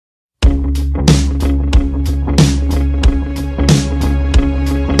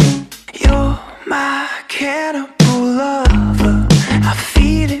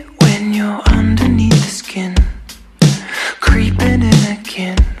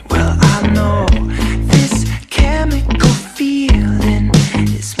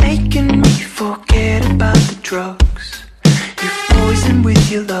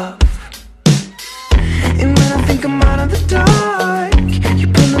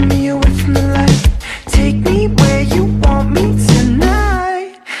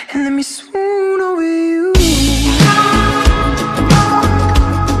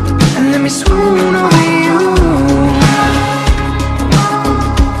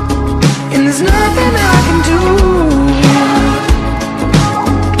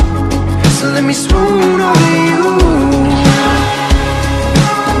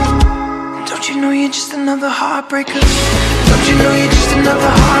heartbreaker. Don't you know you're just another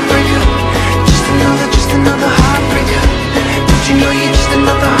heartbreaker? Just another heartbreaker. Don't you know you're just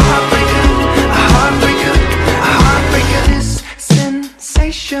another heartbreaker? A heartbreaker, a heartbreaker. This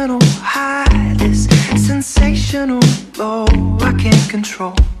sensational high, this sensational low, I can't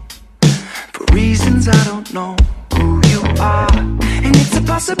control. For reasons I don't know who you are. And it's a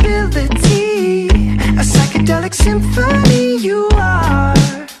possibility, a psychedelic symphony. You are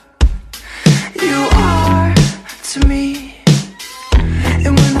to me.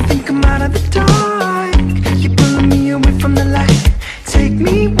 And when I think I'm out of the dark, you're pulling me away from the light. Take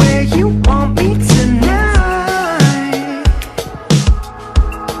me where you want me tonight,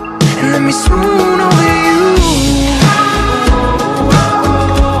 and let me swoon over you,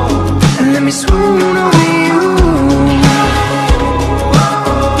 and let me swoon over you.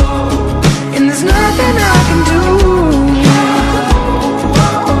 And there's nothing I can do,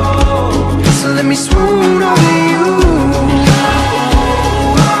 so let me swoon over you.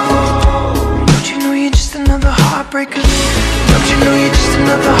 Don't you know you're just another heartbreaker? Don't you know you're just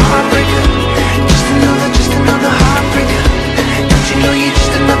another heartbreaker?